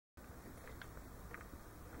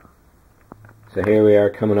So here we are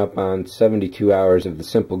coming up on 72 hours of the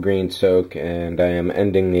simple green soak, and I am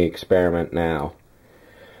ending the experiment now.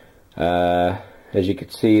 As you can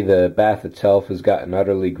see, the bath itself has gotten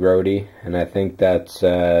utterly grody, and I think that's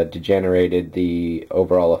degenerated the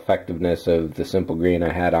overall effectiveness of the simple green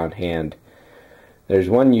I had on hand. There's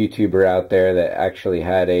one YouTuber out there that actually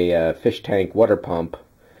had a fish tank water pump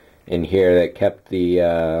in here that kept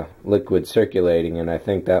the liquid circulating, and I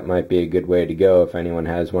think that might be a good way to go if anyone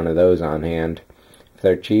has one of those on hand. If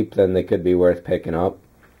they're cheap, then they could be worth picking up.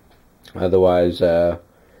 Otherwise,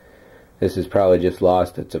 this has probably just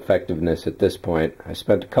lost its effectiveness at this point. I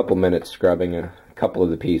spent a couple minutes scrubbing a couple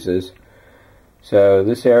of the pieces. So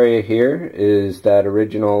this area here is that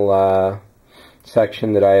original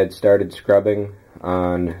section that I had started scrubbing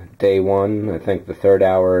on day one, I think the 3rd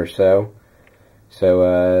hour or so.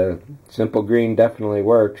 So simple green definitely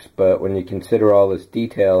works, but when you consider all this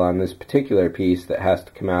detail on this particular piece that has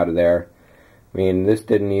to come out of there, I mean, this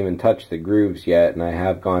didn't even touch the grooves yet, and I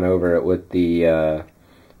have gone over it with the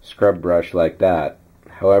scrub brush like that.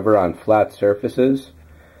 However, on flat surfaces,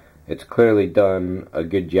 it's clearly done a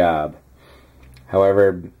good job.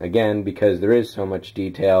 However, again, because there is so much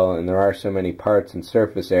detail and there are so many parts and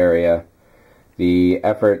surface area, the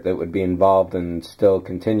effort that would be involved in still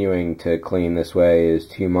continuing to clean this way is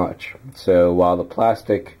too much. So while the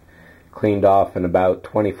plastic cleaned off in about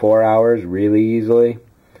 24 hours really easily,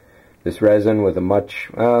 this resin with a much,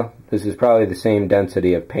 this is probably the same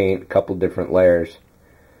density of paint, a couple different layers.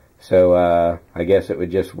 So I guess it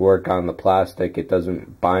would just work on the plastic. It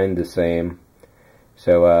doesn't bind the same.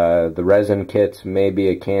 So the resin kits may be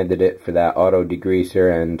a candidate for that auto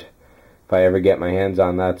degreaser, and if I ever get my hands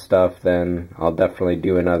on that stuff, then I'll definitely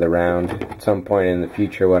do another round. At some point in the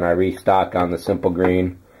future when I restock on the simple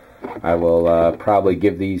green, I will probably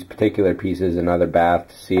give these particular pieces another bath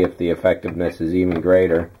to see if the effectiveness is even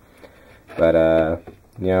greater. But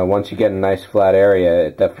you know, once you get a nice flat area,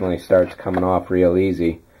 it definitely starts coming off real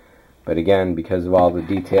easy. But again, because of all the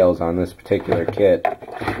details on this particular kit,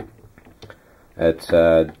 it's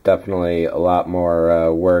definitely a lot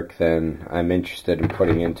more work than I'm interested in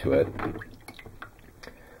putting into it.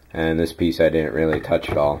 And this piece I didn't really touch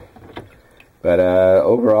at all. But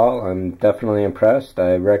overall, I'm definitely impressed.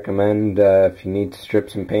 I recommend if you need to strip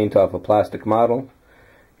some paint off a plastic model,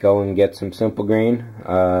 go and get some simple green.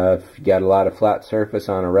 If you got a lot of flat surface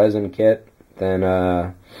on a resin kit, then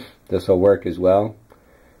this will work as well.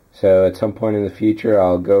 So at some point in the future,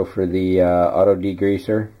 I'll go for the auto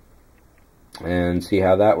degreaser and see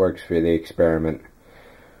how that works for the experiment.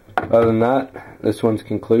 Other than that, this one's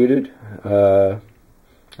concluded.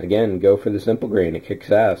 Again, go for the simple green. It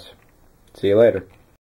kicks ass. See you later.